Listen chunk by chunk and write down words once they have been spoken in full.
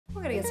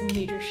we're gonna get some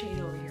major shade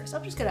over here. So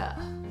I'm just gonna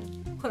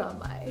put on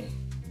my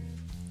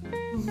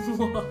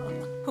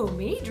who,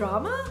 me?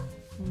 Drama?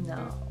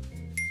 No.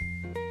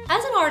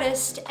 As an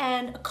artist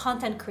and a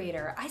content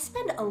creator, I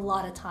spend a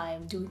lot of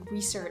time doing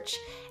research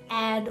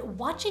and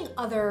watching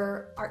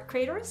other art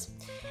creators,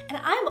 and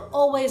I'm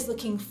always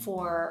looking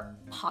for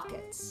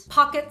pockets.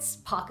 Pockets,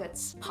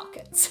 pockets,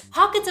 pockets.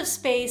 Pockets of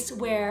space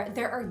where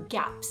there are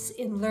gaps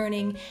in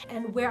learning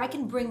and where I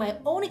can bring my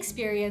own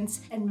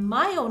experience and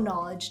my own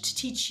knowledge to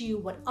teach you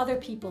what other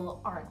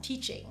people aren't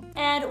teaching.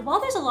 And while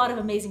there's a lot of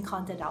amazing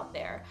content out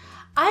there,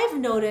 I've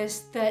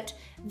noticed that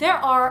there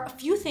are a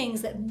few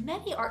things that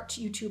many art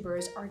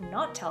YouTubers are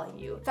not telling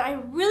you that I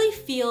really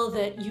feel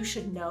that you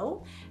should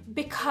know,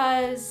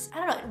 because, I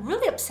don't know, it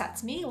really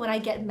upsets me when I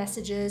get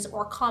messages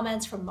or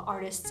comments from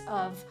artists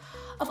of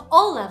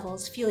all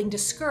levels feeling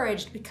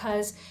discouraged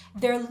because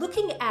they're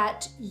looking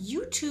at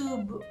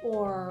YouTube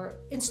or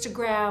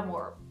Instagram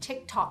or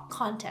TikTok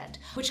content,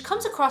 which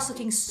comes across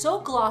looking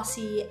so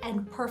glossy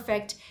and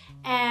perfect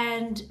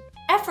and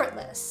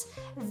effortless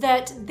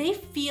that they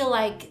feel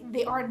like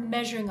they aren't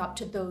measuring up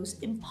to those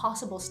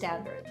impossible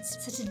standards.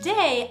 So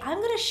today, I'm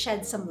gonna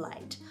shed some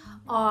light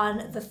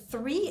on the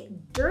 3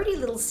 dirty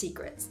little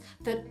secrets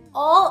that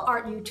all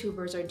art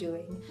YouTubers are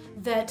doing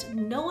that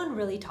no one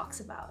really talks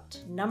about.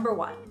 Number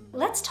 1,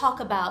 let's talk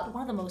about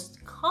one of the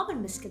most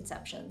common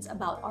misconceptions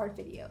about art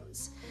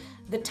videos: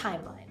 the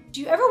timeline. Do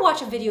you ever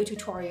watch a video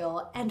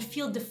tutorial and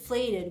feel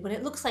deflated when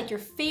it looks like your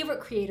favorite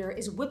creator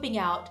is whipping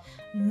out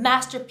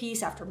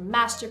masterpiece after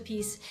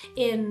masterpiece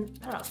in,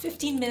 I don't know,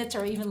 15 minutes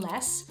or even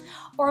less?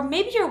 Or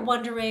maybe you're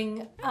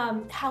wondering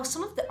how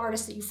some of the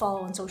artists that you follow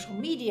on social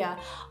media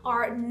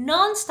are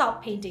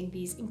non-stop painting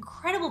these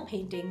incredible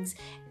paintings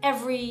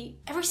every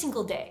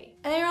single day.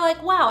 And you're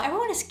like, wow,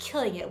 everyone is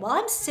killing it while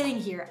I'm sitting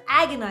here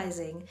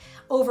agonizing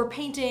over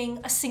painting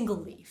a single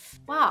leaf.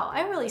 Wow,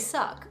 I really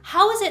suck.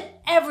 How is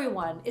it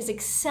everyone is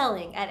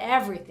excelling at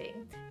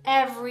everything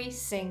every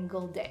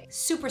single day?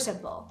 Super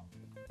simple.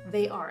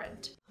 They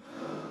aren't.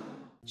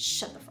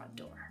 Shut the front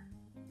door.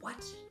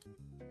 What?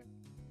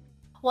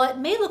 While it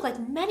may look like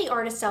many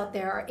artists out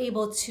there are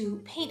able to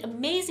paint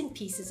amazing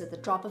pieces at the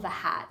drop of a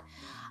hat,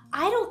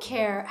 I don't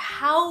care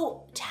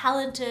how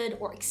talented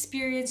or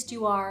experienced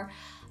you are,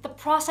 the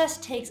process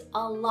takes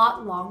a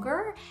lot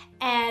longer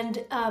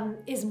and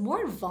is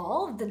more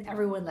involved than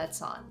everyone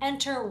lets on.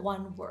 Enter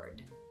one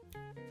word: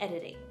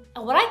 editing.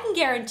 And what I can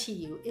guarantee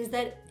you is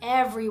that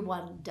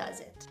everyone does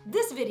it.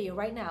 This video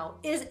right now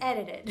is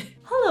edited.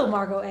 Hello,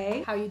 Margot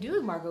A. How you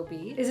doing, Margot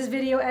B? Is this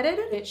video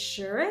edited? It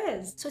sure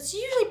is. So it's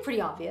usually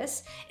pretty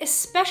obvious,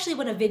 especially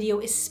when a video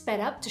is sped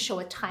up to show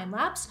a time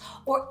lapse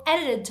or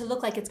edited to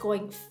look like it's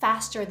going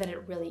faster than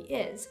it really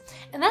is.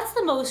 And that's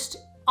the most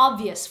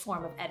obvious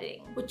form of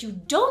editing. What you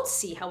don't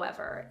see,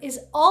 however, is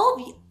all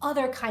the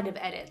other kind of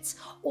edits,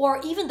 or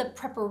even the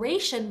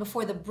preparation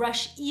before the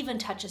brush even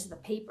touches the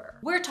paper.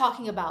 We're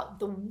talking about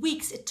the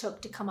weeks it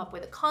took to come up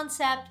with a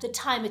concept, the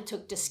time it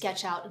took to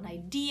sketch out an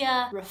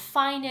idea,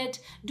 refine it,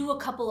 do a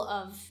couple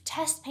of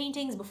test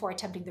paintings before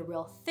attempting the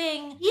real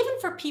thing. Even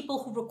for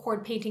people who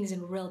record paintings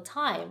in real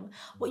time,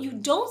 what you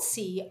don't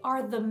see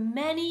are the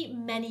many,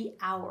 many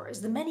hours,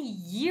 the many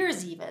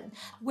years even,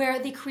 where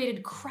they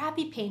created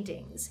crappy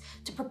paintings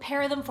to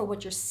prepare them for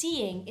what you're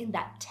seeing in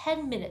that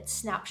 10-minute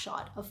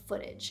snapshot of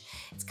footage.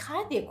 It's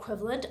kind of the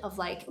equivalent of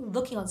like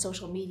looking on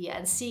social media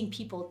and seeing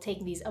people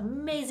taking these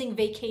amazing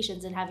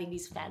vacations and having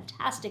these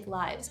fantastic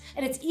lives.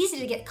 And it's easy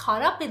to get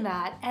caught up in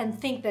that and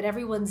think that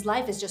everyone's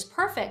life is just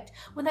perfect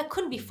when that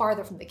couldn't be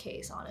farther from the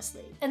case,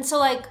 honestly. And so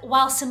like,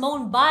 while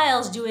Simone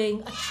Biles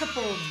doing a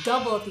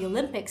triple-double at the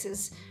Olympics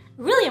is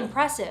really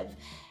impressive,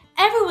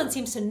 everyone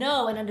seems to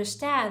know and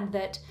understand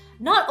that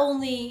not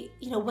only,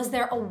 was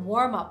there a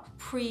warm-up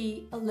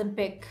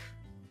pre-Olympic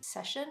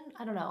session?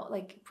 I don't know,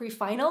 like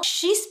pre-final?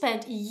 She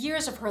spent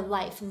years of her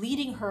life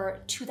leading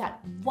her to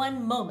that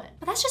one moment.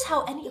 But that's just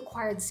how any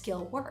acquired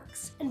skill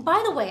works. And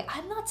by the way,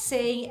 I'm not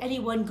saying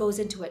anyone goes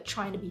into it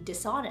trying to be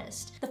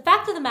dishonest. The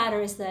fact of the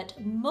matter is that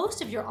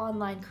most of your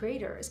online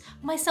creators,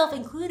 myself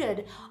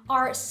included,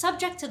 are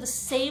subject to the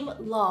same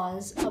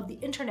laws of the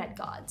internet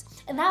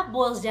gods. And that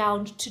boils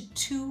down to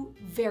 2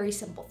 very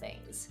simple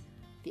things: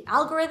 the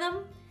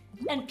algorithm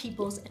and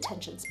people's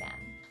attention span.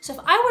 So if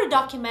I were to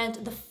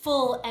document the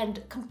full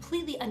and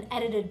completely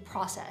unedited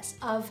process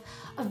of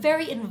a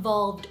very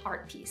involved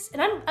art piece,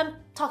 and I'm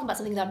talking about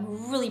something that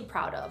I'm really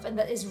proud of and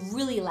that is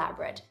really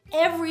elaborate,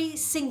 every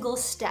single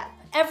step,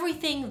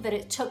 everything that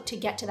it took to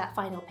get to that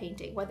final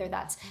painting, whether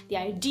that's the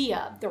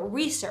idea, the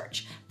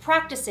research,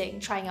 practicing,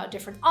 trying out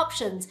different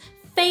options,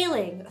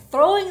 failing,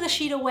 throwing the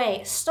sheet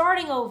away,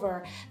 starting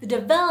over, the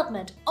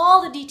development,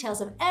 all the details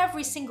of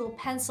every single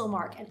pencil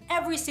mark and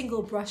every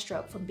single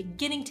brushstroke from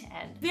beginning to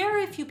end.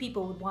 Very few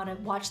people would want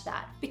to watch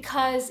that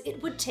because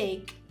it would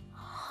take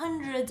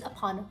hundreds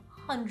upon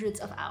hundreds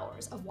of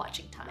hours of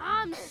watching time.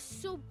 Mom, this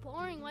is so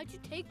boring. Why'd you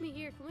take me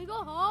here? Can we go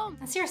home?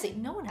 And seriously,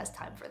 no one has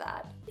time for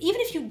that. Even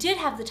if you did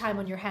have the time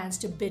on your hands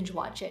to binge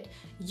watch it,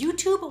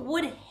 YouTube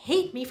would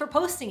hate me for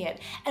posting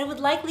it and would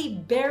likely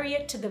bury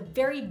it to the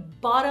very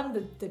bottom,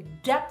 the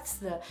depths,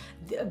 the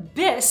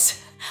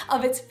abyss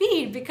of its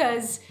feed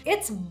because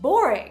it's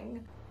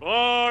boring.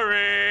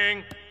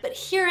 Boring! But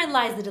herein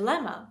lies the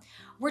dilemma.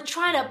 We're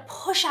trying to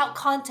push out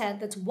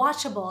content that's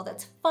watchable,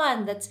 that's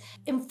fun, that's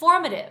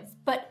informative,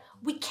 but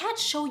we can't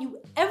show you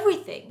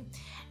everything.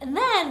 And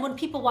then when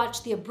people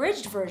watch the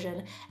abridged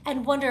version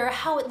and wonder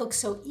how it looks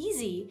so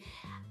easy,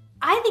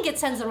 I think it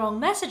sends the wrong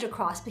message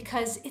across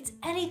because it's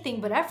anything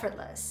but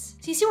effortless.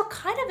 So you see, we're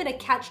kind of in a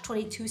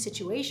catch-22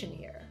 situation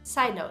here.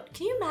 Side note,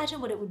 can you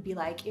imagine what it would be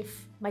like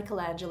if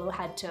Michelangelo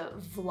had to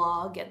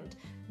vlog and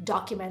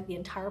document the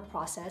entire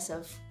process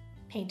of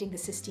painting the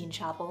Sistine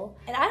Chapel?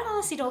 And I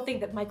honestly don't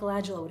think that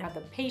Michelangelo would have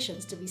the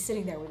patience to be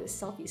sitting there with his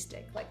selfie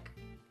stick, like,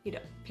 you know,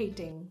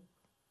 painting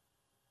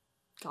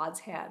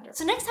God's hand.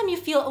 So next time you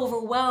feel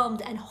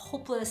overwhelmed and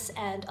hopeless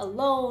and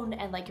alone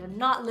and like you're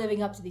not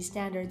living up to these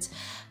standards,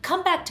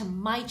 come back to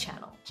my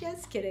channel.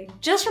 Just kidding.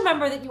 Just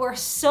remember that you are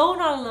so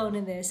not alone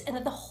in this and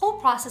that the whole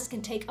process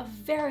can take a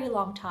very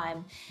long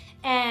time.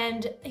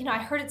 And, you know, I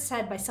heard it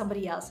said by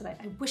somebody else, and I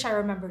wish I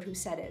remembered who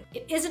said it.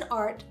 It isn't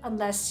art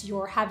unless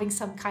you're having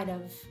some kind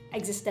of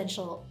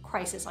existential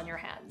crisis on your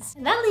hands.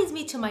 And that leads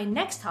me to my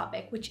next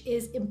topic, which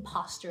is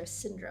imposter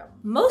syndrome.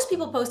 Most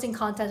people posting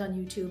content on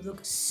YouTube look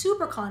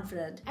super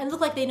confident and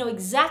look like they know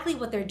exactly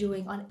what they're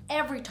doing on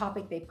every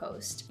topic they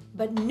post.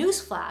 But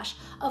newsflash,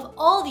 of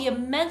all the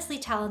immensely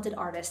talented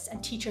artists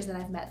and teachers that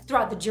I've met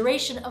throughout the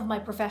duration of my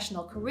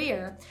professional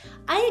career,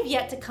 I have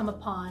yet to come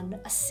upon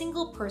a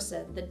single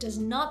person that does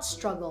not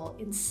struggle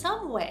in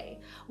some way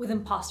with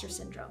imposter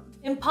syndrome.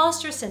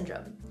 Imposter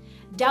syndrome.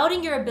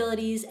 Doubting your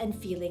abilities and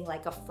feeling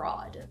like a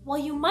fraud. While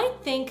you might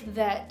think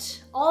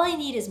that all I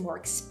need is more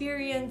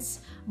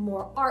experience,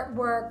 more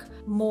artwork,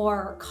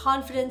 more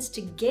confidence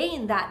to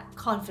gain that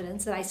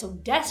confidence that I so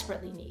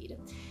desperately need,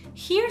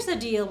 here's the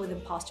deal with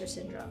imposter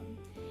syndrome.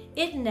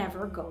 It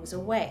never goes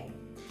away.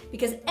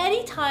 Because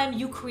anytime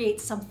you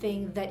create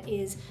something that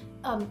is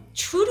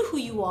true to who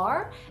you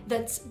are,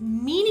 that's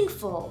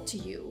meaningful to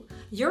you,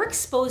 you're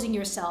exposing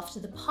yourself to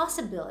the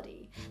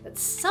possibility that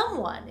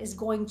someone is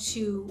going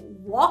to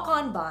walk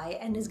on by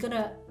and is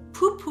gonna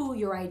poo-poo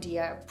your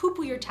idea,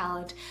 poo-poo your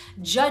talent,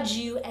 judge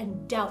you,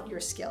 and doubt your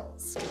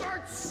skills.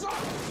 Art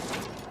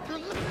sucks! You're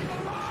living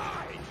a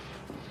lie!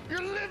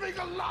 You're living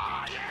a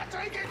lie! Yeah,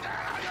 take it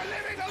down! You're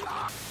living a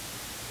lie!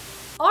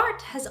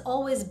 Art has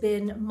always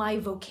been my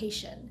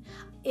vocation.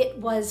 It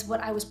was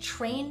what I was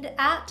trained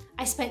at.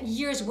 I spent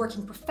years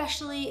working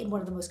professionally in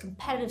one of the most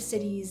competitive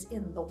cities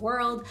in the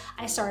world.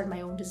 I started my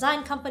own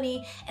design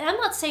company, and I'm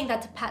not saying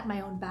that to pat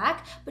my own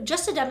back, but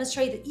just to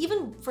demonstrate that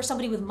even for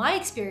somebody with my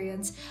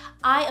experience,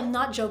 I am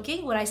not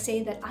joking when I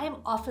say that I am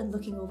often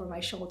looking over my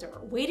shoulder,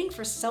 waiting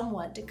for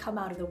someone to come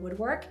out of the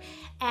woodwork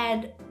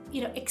and,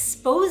 you know,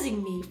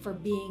 exposing me for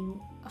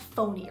being a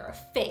phony or a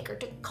fake, or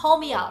to call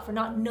me out for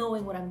not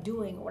knowing what I'm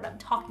doing or what I'm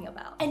talking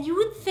about. And you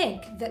would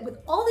think that with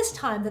all this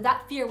time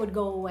that fear would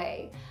go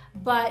away,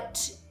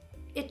 but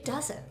it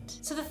doesn't.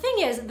 So the thing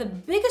is, the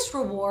biggest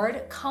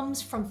reward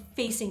comes from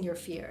facing your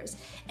fears.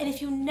 And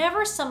if you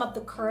never sum up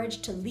the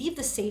courage to leave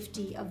the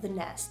safety of the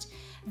nest,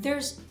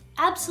 there's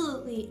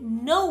absolutely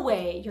no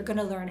way you're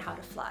gonna learn how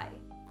to fly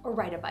or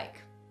ride a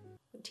bike.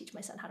 I'll teach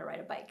my son how to ride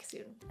a bike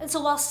soon. And so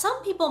while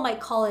some people might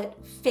call it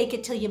fake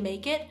it till you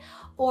make it,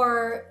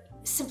 or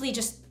simply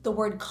just the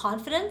word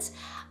confidence,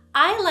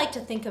 I like to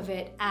think of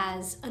it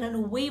as an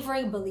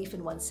unwavering belief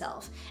in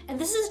oneself. And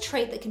this is a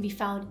trait that can be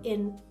found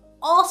in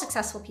all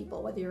successful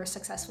people, whether you're a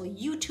successful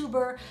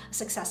YouTuber, a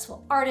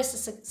successful artist,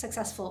 a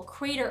successful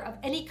creator of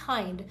any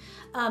kind,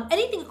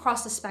 anything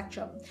across the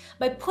spectrum.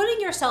 By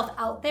putting yourself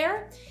out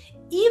there,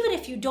 even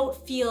if you don't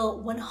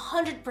feel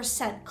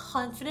 100%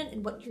 confident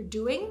in what you're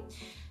doing,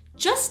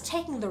 just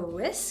taking the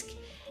risk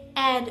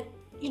and,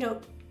 you know,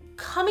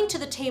 coming to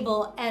the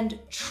table and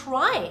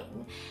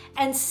trying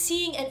and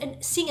seeing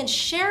and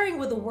sharing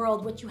with the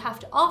world what you have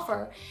to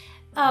offer.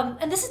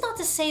 And this is not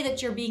to say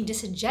that you're being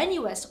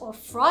disingenuous or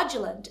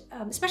fraudulent,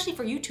 especially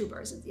for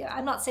YouTubers.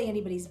 I'm not saying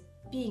anybody's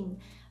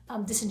being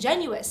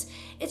disingenuous.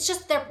 It's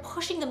just they're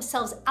pushing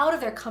themselves out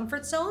of their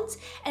comfort zones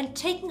and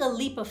taking a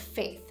leap of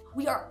faith.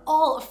 We are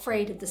all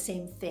afraid of the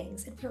same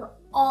things, and we're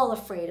all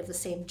afraid of the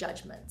same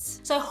judgments.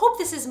 So I hope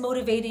this is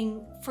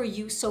motivating for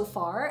you so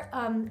far,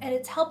 and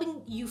it's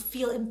helping you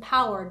feel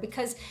empowered,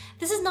 because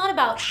this is not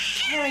about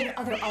tearing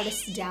other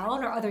artists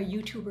down or other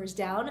YouTubers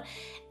down.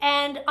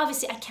 And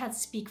obviously I can't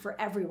speak for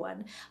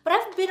everyone, but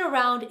I've been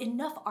around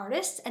enough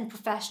artists and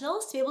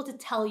professionals to be able to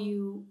tell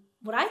you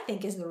what I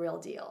think is the real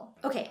deal.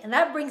 Okay, and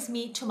that brings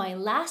me to my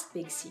last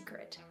big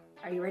secret.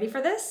 Are you ready for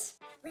this?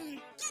 We're good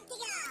to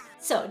go!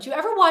 So, do you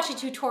ever watch a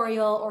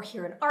tutorial or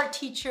hear an art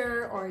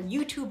teacher or a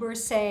YouTuber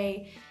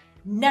say,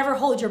 never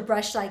hold your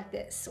brush like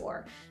this,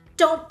 or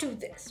don't do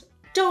this,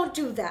 don't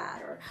do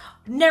that, or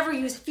never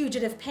use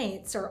fugitive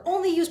paints, or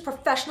only use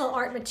professional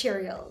art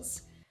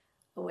materials?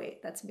 Oh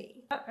wait, that's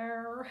me.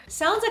 Uh-oh.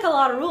 Sounds like a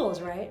lot of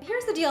rules, right?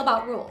 Here's the deal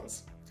about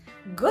rules.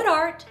 Good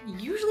art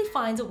usually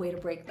finds a way to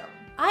break them.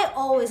 I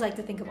always like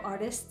to think of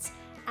artists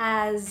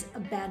as a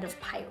band of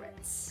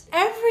pirates.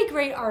 Every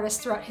great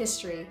artist throughout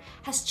history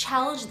has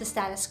challenged the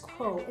status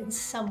quo in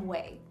some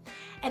way.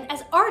 And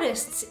as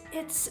artists,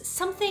 it's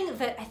something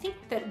that I think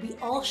that we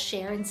all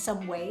share in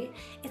some way.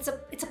 It's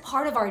a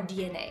part of our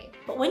DNA.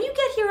 But when you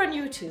get here on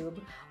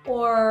YouTube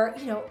or,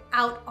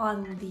 out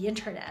on the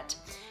internet,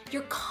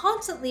 you're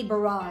constantly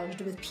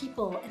barraged with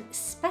people, and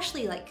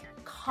especially like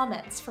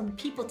comments from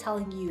people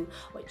telling you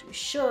what you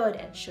should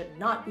and should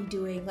not be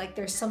doing, like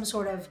there's some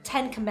sort of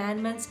 10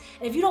 commandments,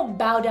 and if you don't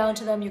bow down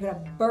to them, you're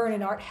gonna burn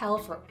in art hell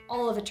for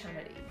all of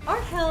eternity.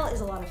 Art hell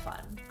is a lot of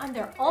fun. I'm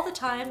there all the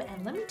time,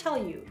 and let me tell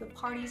you, the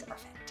parties are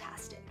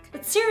fantastic.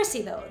 But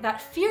seriously though,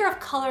 that fear of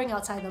coloring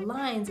outside the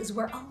lines is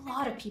where a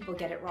lot of people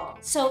get it wrong.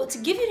 So to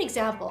give you an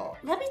example,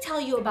 let me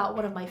tell you about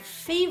one of my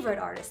favorite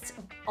artists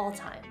of all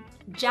time,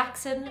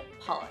 Jackson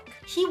Pollock.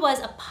 He was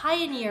a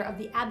pioneer of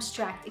the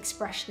abstract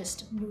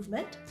expressionist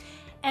movement.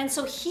 And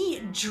so he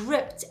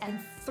dripped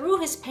and threw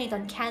his paint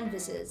on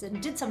canvases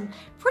and did some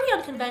pretty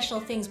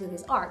unconventional things with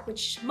his art,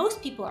 which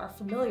most people are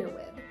familiar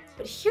with.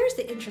 But here's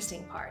the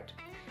interesting part.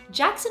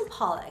 Jackson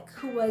Pollock,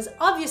 who was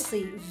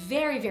obviously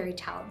very, very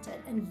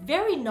talented and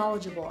very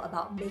knowledgeable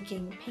about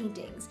making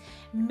paintings,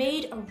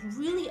 made a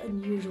really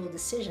unusual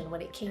decision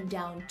when it came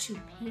down to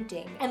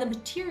painting and the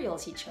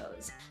materials he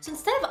chose. So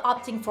instead of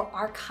opting for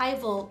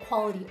archival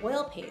quality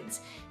oil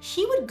paints,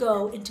 he would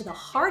go into the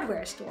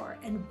hardware store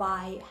and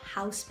buy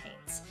house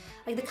paints.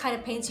 Like the kind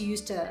of paints you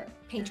use to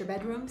paint your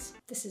bedrooms.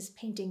 This is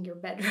painting your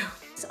bedroom.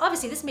 So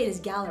obviously this made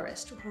his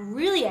gallerist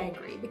really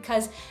angry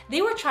because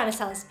they were trying to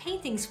sell his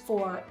paintings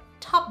for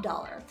top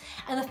dollar.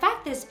 And the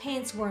fact that his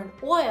paints weren't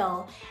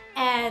oil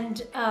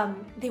and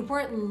they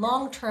weren't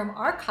long-term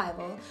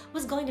archival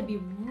was going to be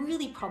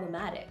really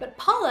problematic. But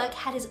Pollock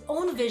had his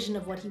own vision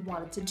of what he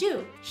wanted to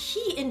do.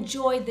 He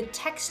enjoyed the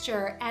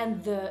texture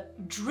and the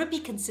drippy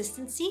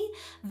consistency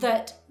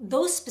that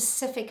those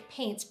specific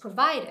paints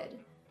provided.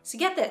 So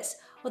get this,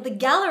 what the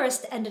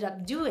gallerist ended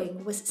up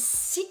doing was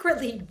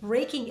secretly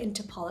breaking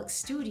into Pollock's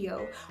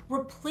studio,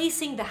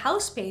 replacing the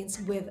house paints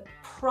with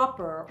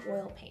proper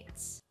oil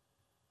paints.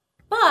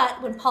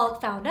 But when Pollock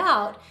found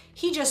out,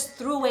 he just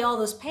threw away all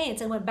those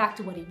paints and went back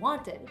to what he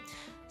wanted.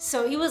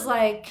 So he was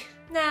like,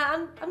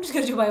 nah, I'm just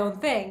gonna do my own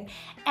thing.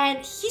 And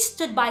he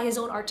stood by his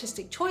own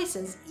artistic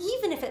choices,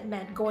 even if it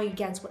meant going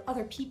against what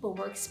other people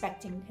were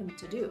expecting him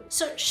to do.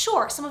 So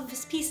sure, some of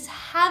his pieces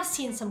have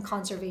seen some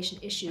conservation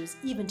issues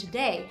even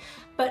today,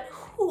 but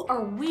who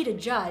are we to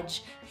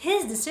judge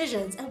his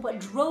decisions and what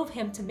drove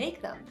him to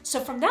make them? So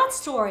from that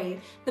story,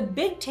 the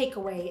big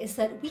takeaway is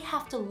that we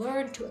have to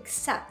learn to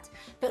accept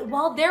that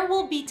while there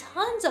will be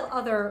tons of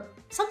other,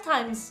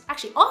 sometimes,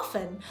 actually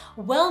often,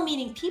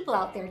 well-meaning people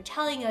out there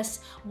telling us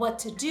what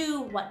to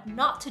do, what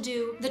not to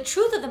do, the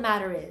truth of the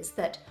matter is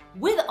that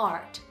with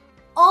art,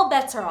 all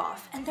bets are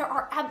off and there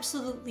are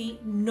absolutely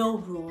no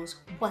rules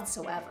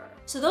whatsoever.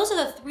 So those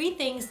are the 3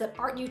 things that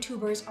art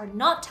YouTubers are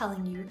not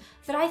telling you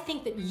that I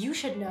think that you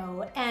should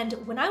know. And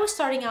when I was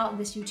starting out in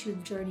this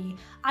YouTube journey,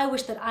 I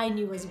wish that I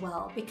knew as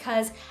well,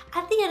 because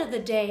at the end of the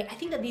day, I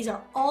think that these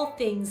are all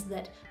things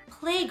that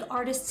plague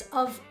artists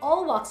of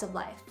all walks of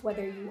life,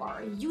 whether you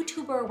are a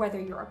YouTuber, whether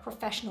you're a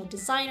professional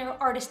designer,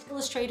 artist,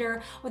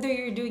 illustrator, whether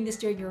you're doing this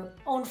during your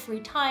own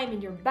free time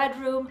in your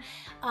bedroom.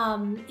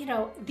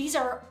 These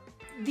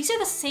are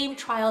the same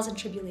trials and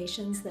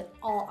tribulations that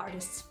all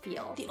artists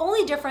feel. The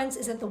only difference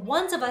is that the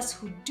ones of us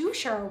who do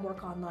share our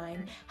work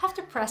online have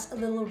to press a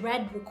little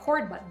red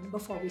record button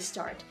before we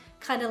start.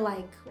 Kind of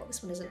like, well,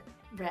 this one isn't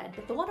red,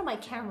 but the one on my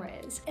camera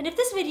is. And if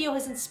this video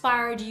has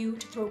inspired you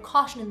to throw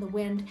caution in the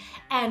wind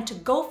and to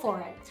go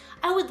for it,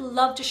 I would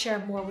love to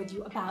share more with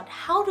you about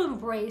how to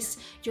embrace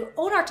your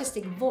own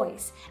artistic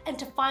voice and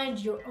to find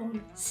your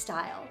own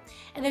style.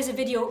 And there's a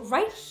video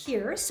right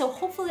here, so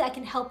hopefully I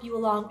can help you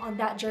along on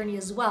that journey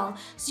as well,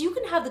 so you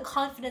can have the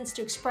confidence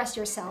to express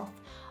yourself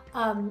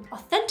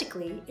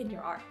authentically in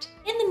your art.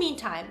 In the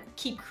meantime,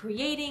 keep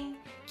creating,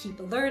 keep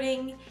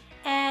learning,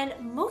 and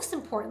most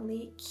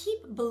importantly,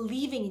 keep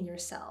believing in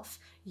yourself.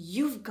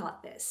 You've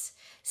got this.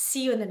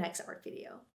 See you in the next art video.